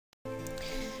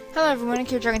Hello everyone,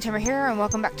 Akira Dragon Tamer here, and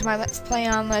welcome back to my Let's Play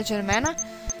on Legend of Mana.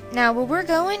 Now, where we're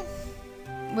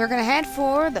gonna head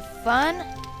for the fun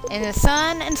in the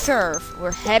sun and surf.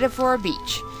 We're headed for a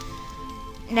beach.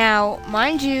 Now,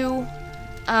 mind you,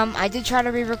 I did try to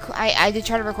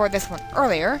record this one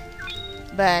earlier,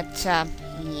 but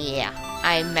yeah,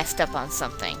 I messed up on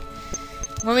something.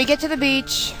 When we get to the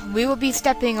beach, we will be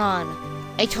stepping on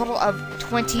a total of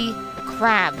 20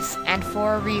 crabs, and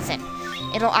for a reason.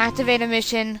 It'll activate a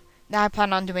mission that I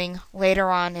plan on doing later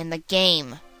on in the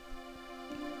game.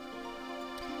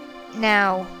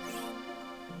 Now,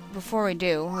 before we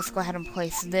do, let's go ahead and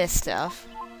place this stuff.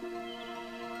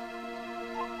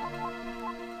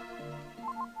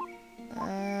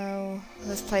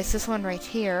 Let's place this one right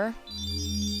here.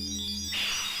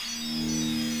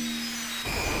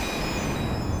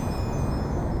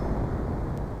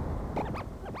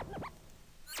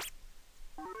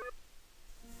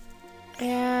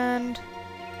 And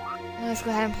let's go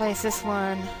ahead and place this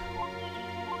one.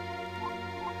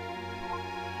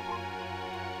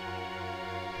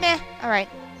 Meh, alright.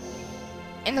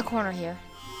 In the corner here.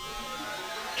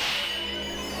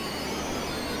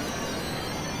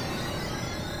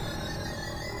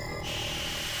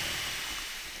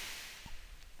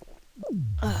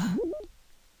 Ugh.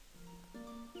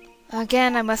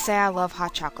 Again, I must say I love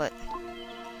hot chocolate.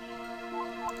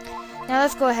 Now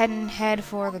let's go ahead and head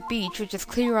for the beach, which is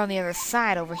clear on the other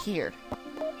side over here,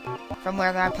 from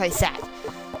where my place at.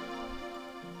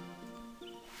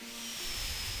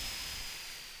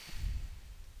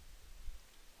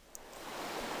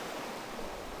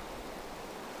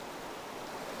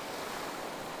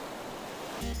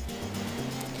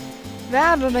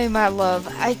 That'll my love.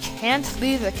 I can't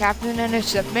leave the captain and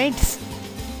his shipmates.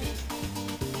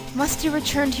 Must you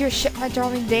return to your ship, my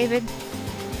darling David?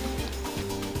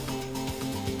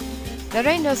 There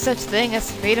ain't no such thing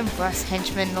as freedom for us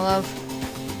henchmen, love.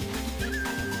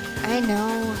 I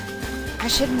know. I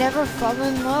should never fall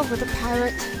in love with a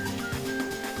pirate.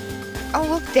 Oh,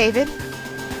 look, David.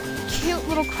 Cute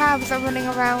little crabs are running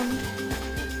around.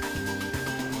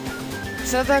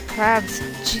 So they're crabs.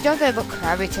 Gee, don't they look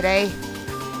crabby today?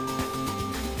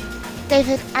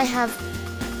 David, I have...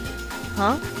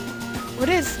 Huh? What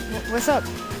is? What's up?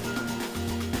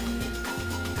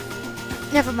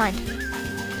 Never mind.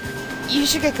 You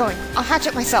should get going. I'll hatch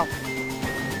it myself.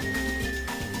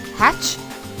 Hatch?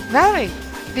 Valerie,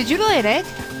 did you lay an egg?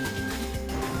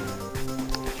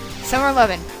 Summer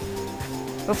 11.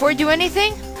 Before we do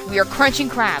anything, we are crunching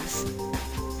crabs.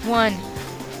 1,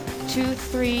 2,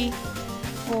 3,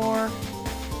 4,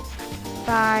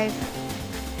 5,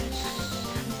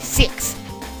 6.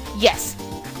 Yes.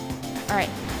 Alright.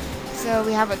 So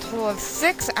we have a total of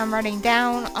 6. I'm writing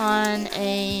down on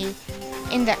a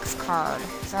index card,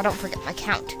 so I don't forget my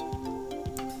count.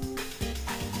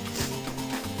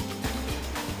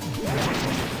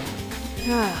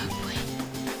 Oh, boy.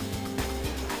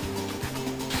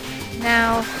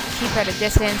 Now, keep at a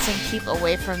distance and keep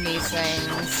away from these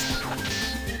things.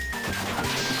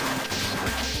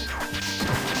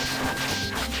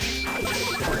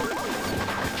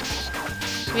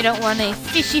 We don't want any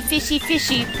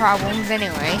fishy problems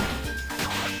anyway.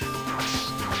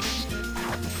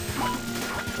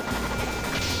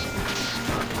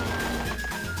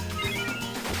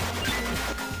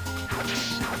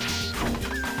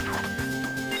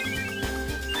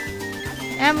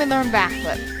 And we learn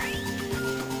backflip.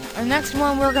 The next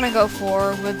one we're gonna go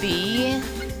for would be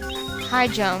high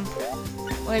jump,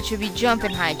 which would be jump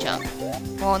and high jump.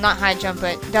 Well, not high jump,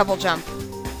 but double jump.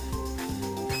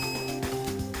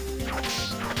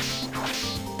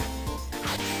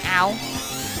 Ow.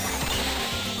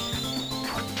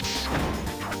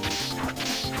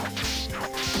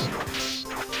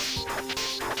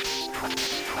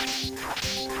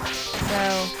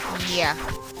 So, yeah.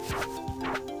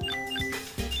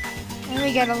 And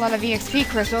we get a lot of EXP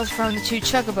crystals from the 2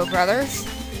 Chocobo brothers.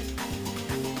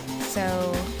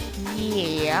 So,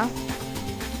 yeah.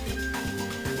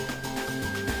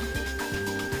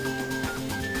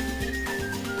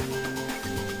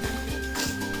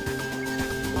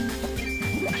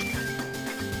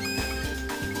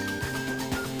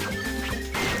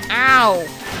 Ow!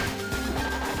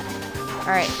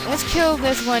 Alright, let's kill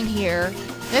this one here.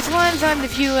 This one's one of the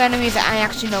few enemies that I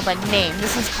actually know by name.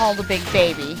 This is called the Big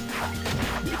Baby.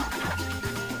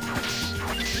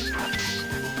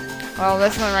 Well,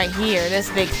 this one right here, this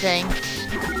big thing.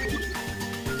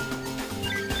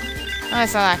 I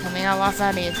saw that coming. I lost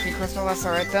that EXP crystal. That's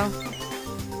alright, though.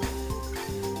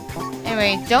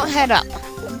 Anyway, don't head up,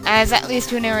 as that leads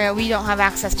to an area we don't have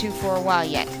access to for a while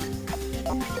yet.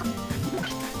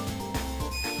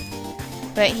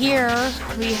 But here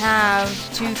we have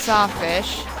 2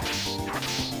 sawfish.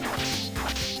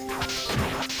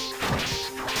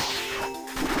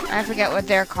 I forget what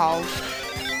they're called.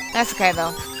 That's okay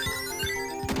though.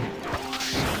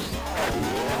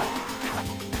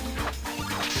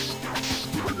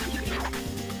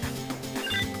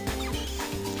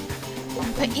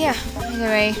 But yeah,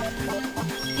 anyway,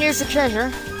 here's the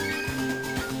treasure.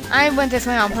 I went this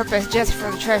way on purpose just for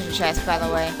the treasure chest, by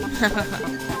the way.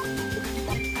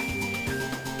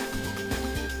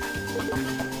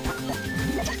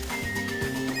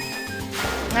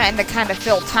 I had to kind of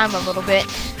fill time a little bit.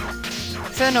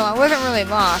 So no, I wasn't really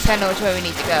lost. I know which way we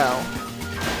need to go.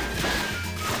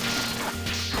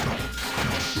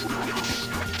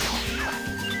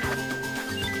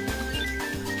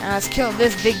 Now let's kill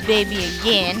this big baby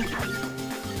again.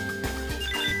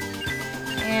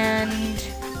 And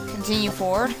continue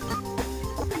forward.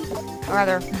 Or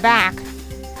rather, back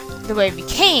the way we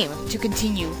came to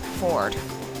continue forward.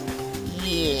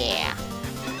 Yeah.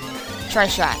 Try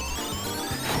shot.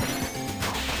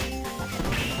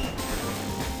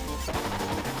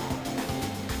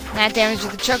 That damages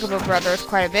the Chocobo brothers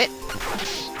quite a bit.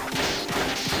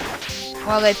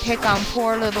 While they pick on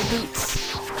poor little Boots.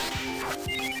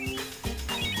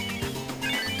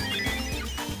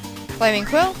 Flaming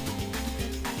Quill.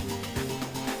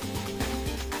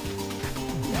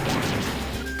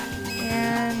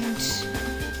 And...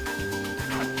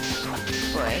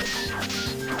 boy.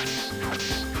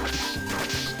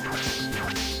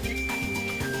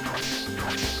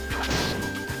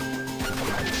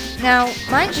 Now,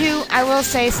 mind you, I will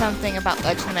say something about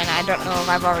Legend of Mana I don't know if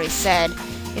I've already said,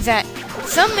 is that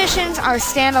some missions are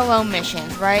standalone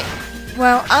missions, right?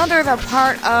 Well, others are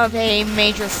part of a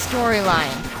major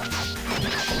storyline.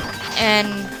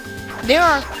 And there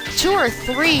are 2 or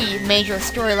 3 major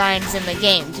storylines in the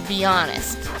game, to be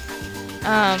honest.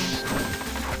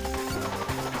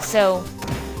 So,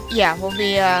 yeah, we'll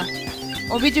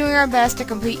be doing our best to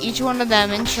complete each one of them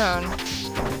in turn.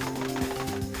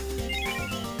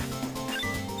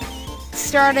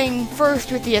 Starting first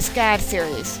with the Escad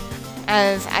series,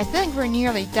 as I think we're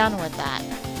nearly done with that.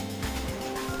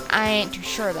 I ain't too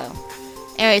sure though.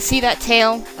 Anyway, see that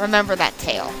tail? Remember that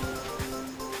tail.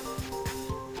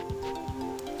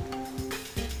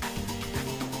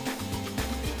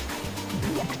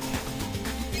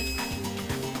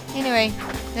 Anyway,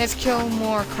 let's kill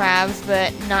more crabs,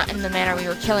 but not in the manner we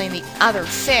were killing the other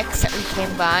 6 that we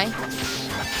came by.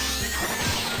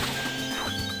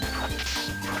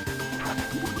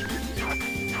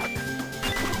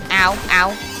 Ow,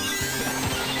 ow.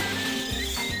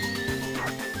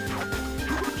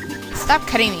 Stop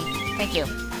cutting me. Thank you.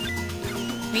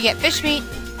 We get fish meat.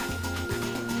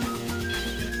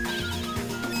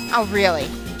 Oh, really?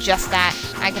 Just that?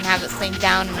 I can have this thing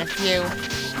down in a few.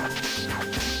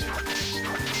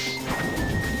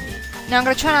 Now, I'm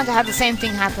going to try not to have the same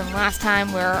thing happen last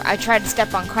time where I tried to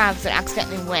step on crabs that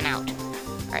accidentally went out.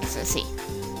 Alright, so let's see.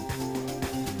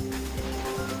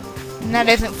 And that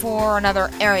isn't for another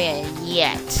area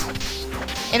yet.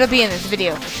 It'll be in this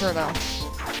video for sure, though.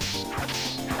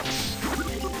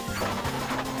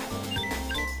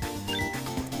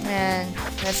 And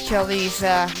let's kill these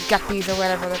guppies or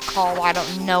whatever they're called. I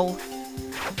don't know.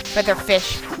 But they're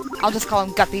fish. I'll just call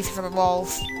them guppies for the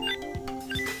lulz.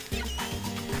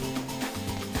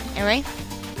 Anyway,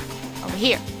 over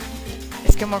here.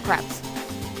 Let's kill more crabs.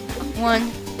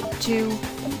 1, 2,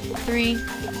 3,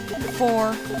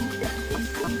 4,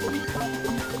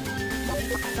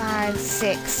 5,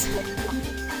 6,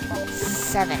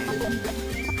 7.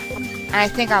 And I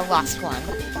think I lost one.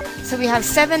 So we have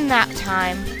 7 that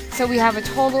time. So we have a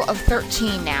total of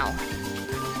 13 now.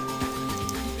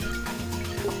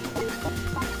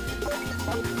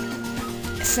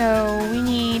 So we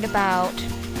need about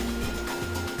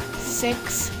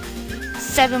 6,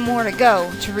 7 more to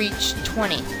go to reach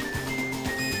 20.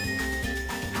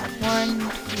 1, 2,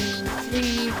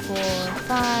 3, 4,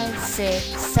 5, 6,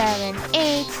 7,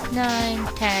 8, 9,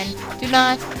 10. Do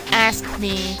not ask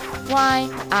me why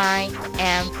I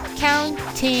am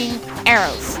counting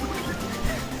arrows.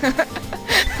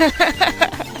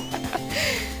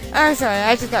 I'm sorry,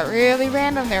 I just got really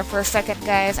random there for a second,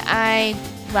 guys.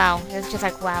 Wow, it's just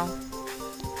like, wow.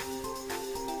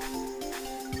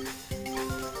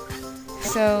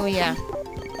 So, yeah.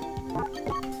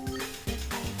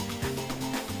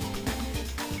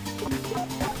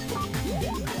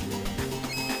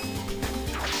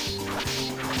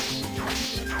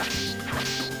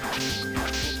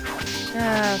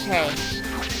 Okay.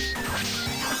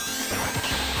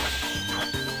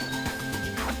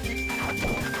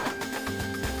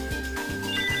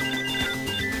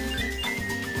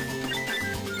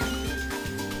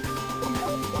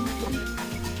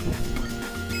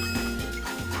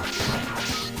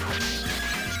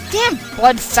 Damn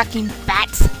blood-sucking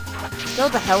bats! Go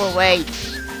the hell away.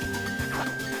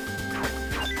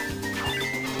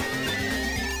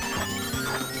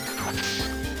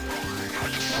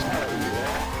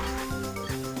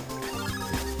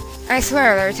 I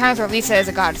swear, there are times where Lisa is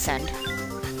a godsend.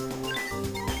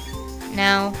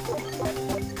 Now...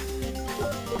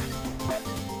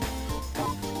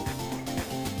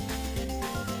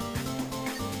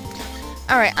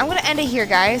 Alright, I'm gonna end it here,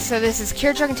 guys. So this is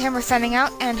Kira Drug and Tamara signing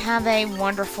out, and have a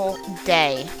wonderful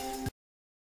day.